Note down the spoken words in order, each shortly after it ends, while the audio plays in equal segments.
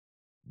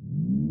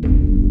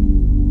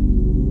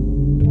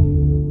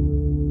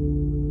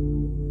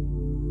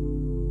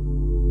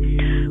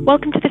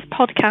Welcome to this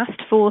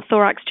podcast for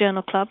Thorax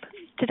Journal Club.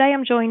 Today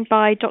I'm joined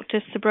by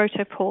Dr.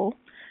 Subroto Paul.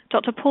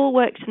 Dr. Paul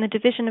works in the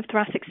Division of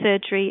Thoracic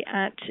Surgery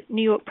at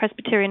New York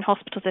Presbyterian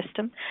Hospital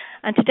System,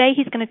 and today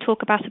he's going to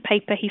talk about a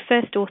paper he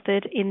first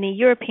authored in the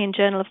European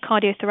Journal of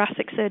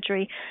Cardiothoracic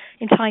Surgery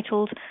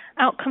entitled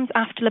Outcomes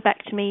After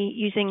Lobectomy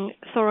Using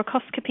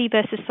Thoracoscopy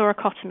versus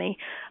Thoracotomy,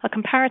 a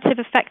comparative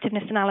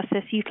effectiveness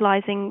analysis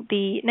utilizing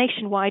the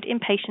nationwide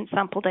inpatient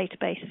sample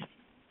database.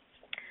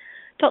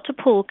 Dr.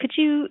 Paul, could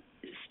you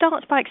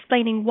start by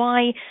explaining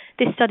why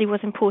this study was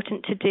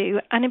important to do,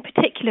 and in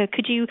particular,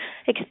 could you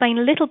explain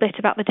a little bit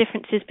about the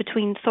differences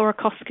between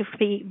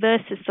thoracoscopy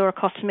versus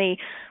thoracotomy,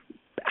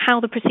 how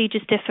the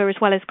procedures differ, as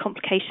well as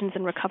complications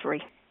and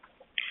recovery?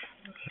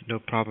 No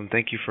problem.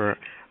 Thank you for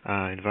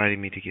inviting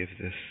me to give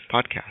this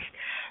podcast.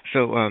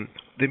 So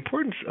the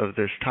importance of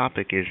this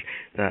topic is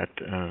that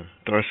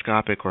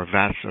thoracoscopic or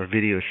VATS or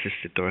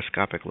video-assisted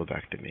thoracoscopic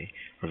lobectomy,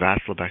 or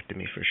VATS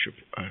lobectomy for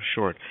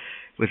short,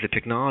 was a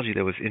technology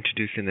that was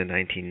introduced in the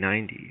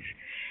 1990s,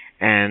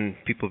 and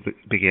people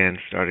began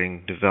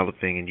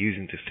developing and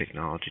using this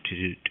technology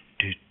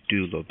to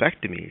do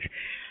lobectomies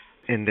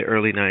in the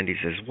early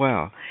 90s as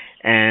well.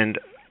 And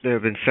there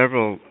have been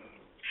several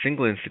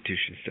single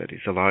institution studies,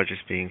 the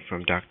largest being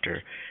from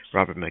Dr.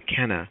 Robert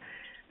McKenna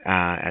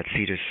at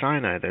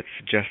Cedars-Sinai, that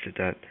suggested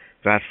that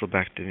VATS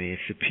lobectomy is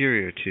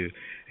superior to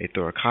a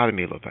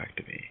thoracotomy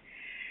lobectomy.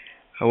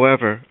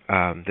 However,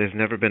 there's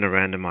never been a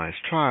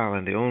randomized trial,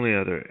 and the only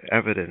other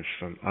evidence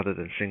from other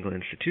than single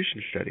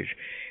institution studies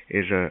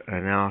is an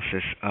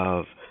analysis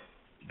of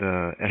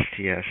the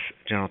STS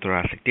General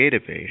Thoracic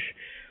Database,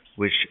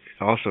 which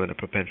also in a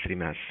propensity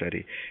match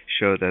study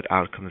showed that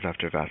outcomes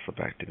after VATS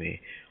lobectomy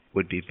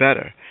would be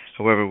better.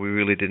 However, we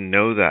really didn't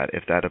know that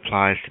if that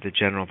applies to the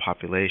general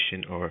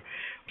population or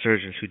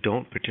surgeons who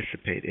don't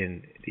participate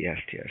in the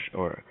STS,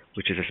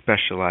 which is a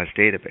specialized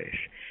database.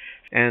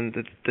 And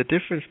the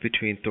difference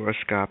between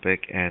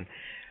thoracoscopic and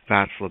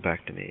VATS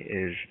lobectomy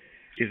is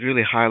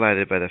really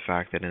highlighted by the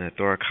fact that in a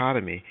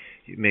thoracotomy,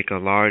 you make a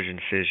large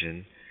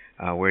incision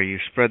where you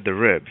spread the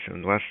ribs,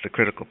 and that's the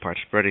critical part,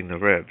 spreading the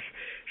ribs,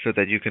 so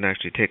that you can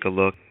actually take a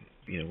look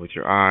with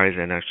your eyes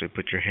and actually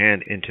put your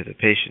hand into the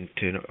patient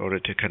in order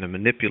to kind of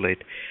manipulate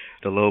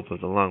the lobe of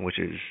the lung, which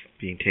is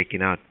being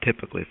taken out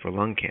typically for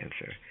lung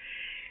cancer.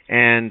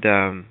 And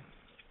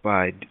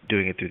by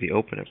doing it through the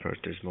open approach,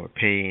 there's more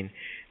pain,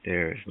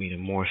 there's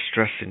more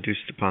stress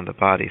induced upon the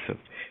body, so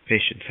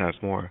patients have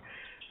more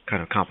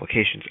kind of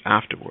complications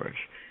afterwards.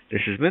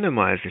 This is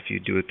minimized if you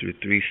do it through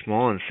 3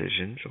 small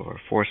incisions or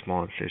 4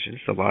 small incisions,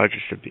 the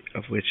largest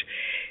of which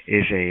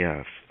is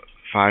a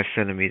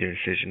 5-centimeter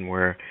incision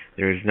where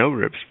there is no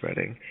rib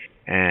spreading,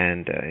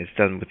 and it's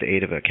done with the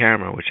aid of a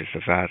camera, which is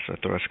the VATS or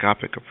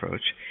thoracoscopic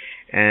approach,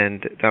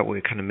 and that way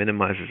it kind of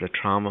minimizes the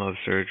trauma of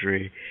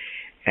surgery,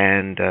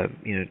 and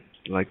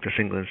like the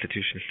single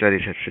institution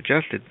studies had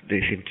suggested,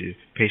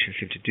 patients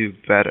seem to do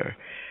better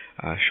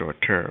short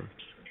term.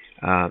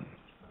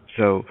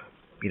 So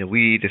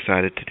we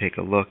decided to take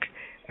a look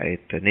at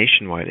the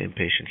nationwide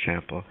inpatient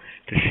sample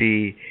to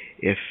see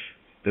if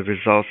the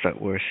results that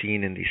were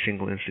seen in the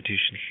single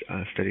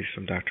institution studies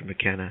from Dr.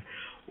 McKenna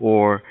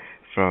or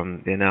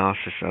from the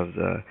analysis of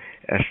the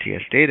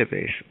STS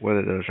database,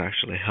 whether those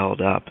actually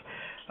held up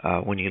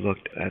when you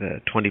looked at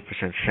a 20%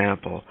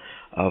 sample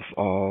of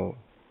all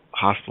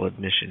hospital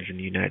admissions in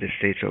the United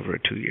States over a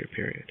 2-year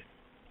period.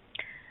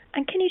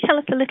 And can you tell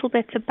us a little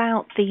bit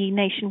about the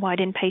nationwide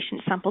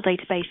inpatient sample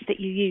database that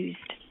you used?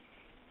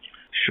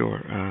 Sure.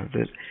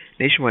 The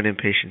nationwide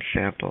inpatient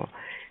sample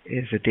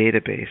is a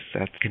database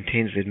that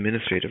contains the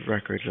administrative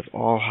records of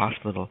all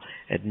hospital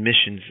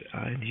admissions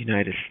in the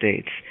United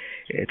States.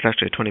 It's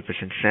actually a 20%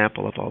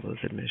 sample of all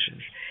those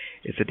admissions.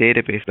 It's a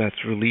database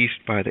that's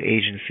released by the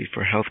Agency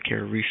for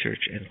Healthcare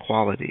Research and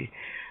Quality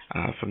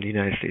from the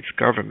United States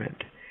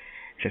government.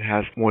 It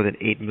has more than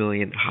 8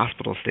 million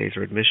hospital stays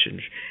or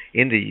admissions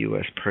in the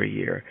U.S. per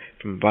year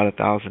from about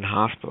 1,000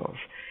 hospitals.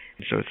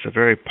 And so it's a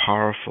very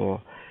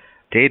powerful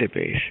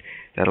database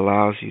that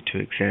allows you to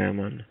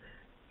examine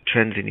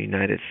trends in the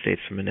United States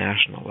from a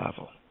national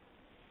level.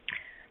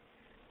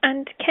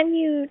 And can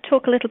you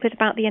talk a little bit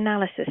about the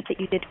analysis that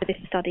you did for this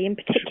study, in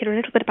particular a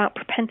little bit about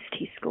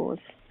propensity scores?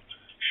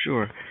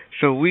 Sure.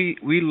 So we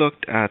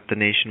looked at the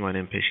nationwide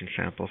inpatient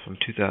sample from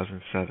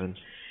 2007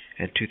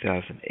 and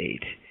 2008.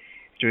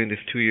 During this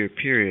 2-year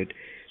period,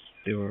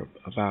 there were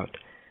about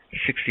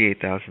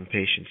 68,000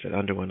 patients that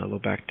underwent a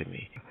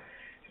lobectomy,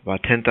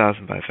 about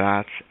 10,000 by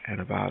VATS,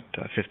 and about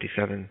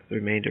 57, the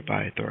remainder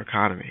by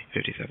thoracotomy,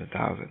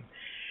 57,000.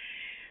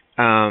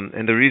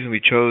 And the reason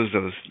we chose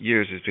those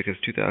years is because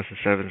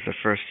 2007 is the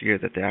first year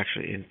that they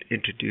actually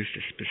introduced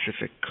a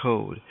specific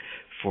code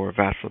for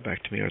VATS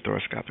lobectomy or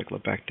thoracoscopic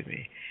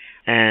lobectomy.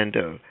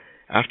 And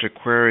after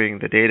querying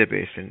the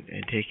database and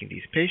taking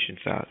these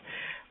patients out,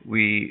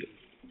 we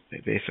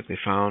basically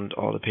found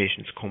all the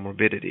patients'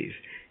 comorbidities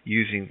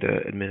using the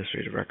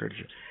administrative records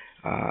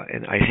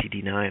and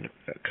ICD-9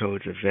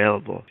 codes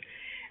available.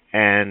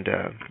 And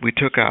we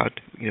took out,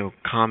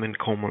 common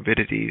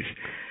comorbidities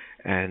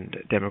and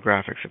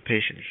demographics of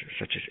patients,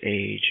 such as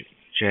age,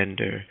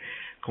 gender,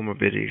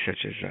 comorbidities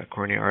such as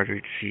coronary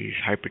artery disease,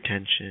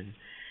 hypertension,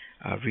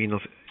 renal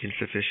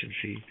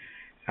insufficiency,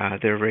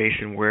 their race,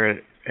 and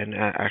where, and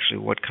actually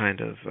what kind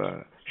of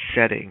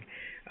setting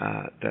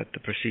that the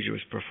procedure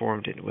was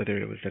performed in, whether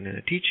it was done in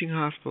a teaching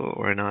hospital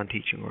or a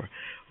non-teaching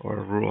or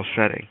a rural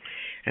setting.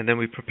 And then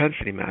we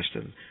propensity match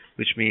them,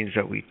 which means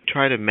that we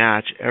try to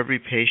match every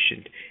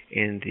patient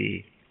in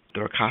the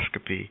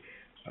thoracoscopy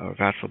or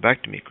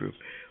vasolobectomy group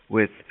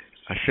with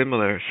a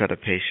similar set of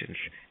patients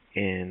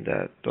in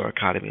the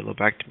thoracotomy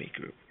lobectomy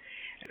group.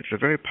 It's a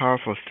very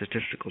powerful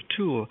statistical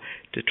tool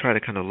to try to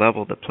kind of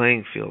level the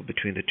playing field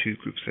between the two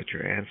groups that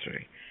you're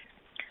answering.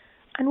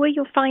 And were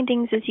your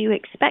findings as you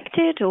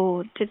expected,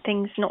 or did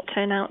things not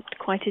turn out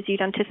quite as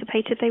you'd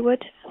anticipated they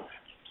would?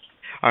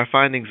 Our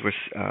findings were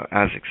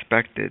as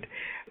expected.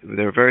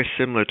 They're very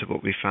similar to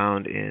what we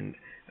found in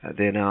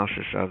the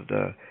analysis of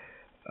the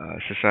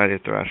Society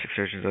of Thoracic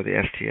Surgeons, or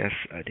the STS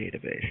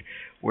database,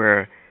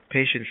 where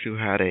patients who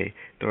had a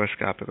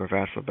thoracoscopic or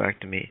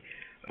vasolobectomy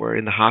were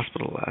in the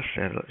hospital less,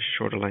 had a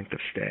shorter length of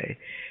stay,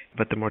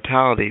 but the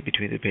mortality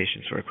between the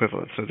patients were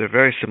equivalent. So they're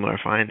very similar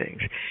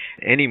findings.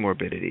 Any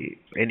morbidity,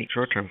 any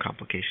short-term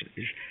complication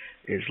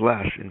is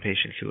less in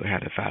patients who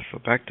had a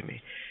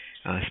vasolobectomy,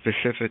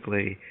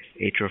 specifically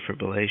atrial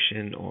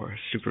fibrillation or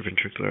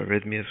supraventricular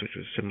arrhythmias, which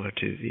was similar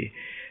to the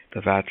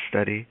VAT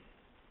study.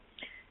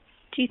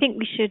 Do you think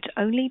we should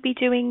only be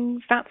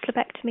doing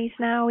vasolobectomies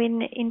now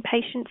in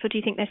patients, or do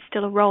you think there's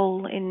still a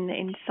role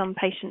in some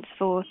patients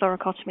for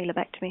thoracotomy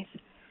lobectomies?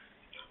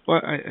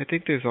 Well, I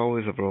think there's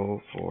always a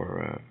role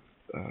for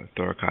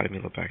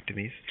thoracotomy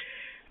lobectomies.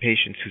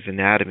 Patients whose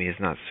anatomy is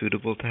not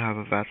suitable to have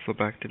a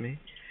vasolobectomy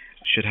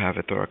should have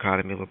a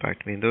thoracotomy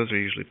lobectomy, and those are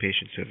usually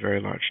patients who have very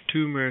large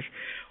tumors,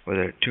 or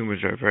their tumors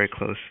are very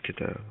close to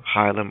the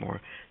hilum or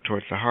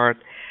towards the heart.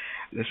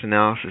 This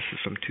analysis is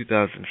from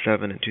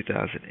 2007 and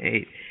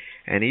 2008,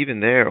 and even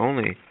there,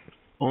 only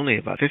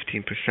about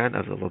 15%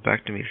 of the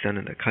lobectomies done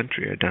in the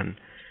country are done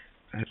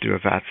through a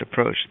VATS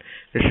approach.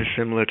 This is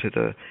similar to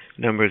the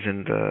numbers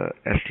in the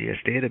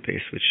STS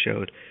database, which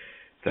showed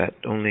that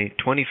only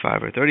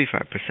 25 or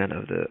 35%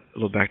 of the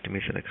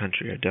lobectomies in the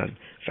country are done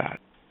VATS.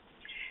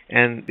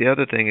 And the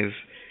other thing is,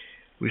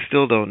 we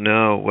still don't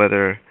know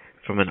whether,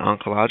 from an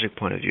oncologic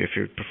point of view, if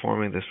you're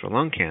performing this for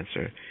lung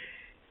cancer,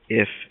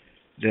 if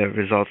the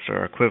results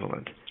are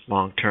equivalent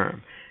long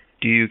term.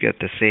 Do you get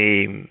the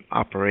same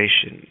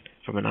operation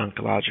from an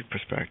oncologic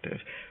perspective,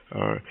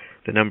 or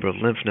the number of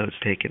lymph nodes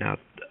taken out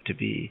to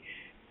be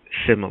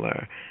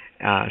similar?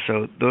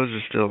 So those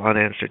are still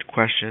unanswered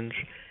questions.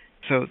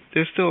 So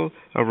there's still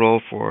a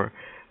role for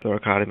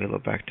thoracotomy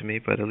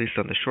lobectomy, but at least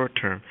on the short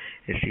term,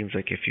 it seems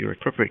like if you're an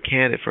appropriate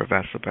candidate for a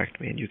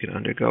vasolobectomy and you can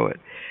undergo it,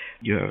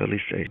 you have at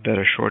least a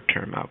better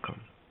short-term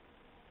outcome.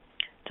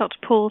 Dr.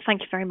 Paul,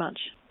 thank you very much.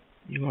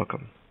 You're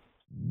welcome.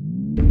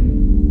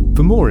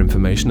 For more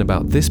information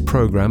about this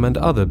program and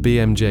other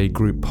BMJ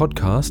Group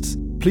podcasts,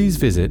 please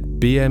visit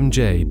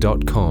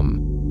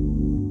bmj.com.